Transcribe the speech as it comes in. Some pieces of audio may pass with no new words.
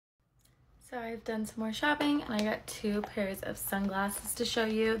So I've done some more shopping and I got 2 pairs of sunglasses to show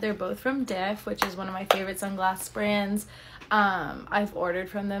you. They're both from DIFF, which is one of my favorite sunglass brands. I've ordered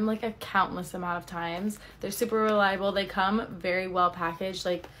from them like a countless amount of times. They're super reliable. They come very well packaged.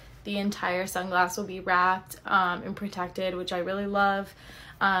 Like the entire sunglass will be wrapped and protected, which I really love.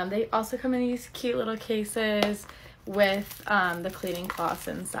 They also come in these cute little cases with the cleaning cloths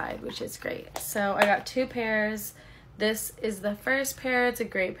inside, which is great. So I got 2 pairs. This is the first pair. It's a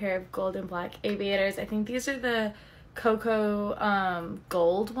great pair of gold and black aviators. I think these are the cocoa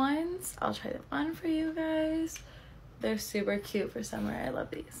gold ones. I'll try them on for you guys. They're super cute for summer. I love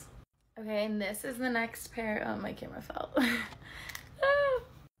these. Okay, and this is the next pair. Oh, my camera fell.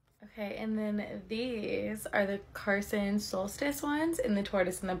 Okay, and then these are the Carson Solstice ones in the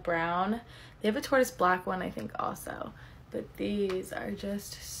tortoise and the brown. They have a tortoise black one, I think, also. But these are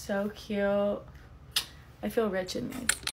just so cute. I feel rich in these.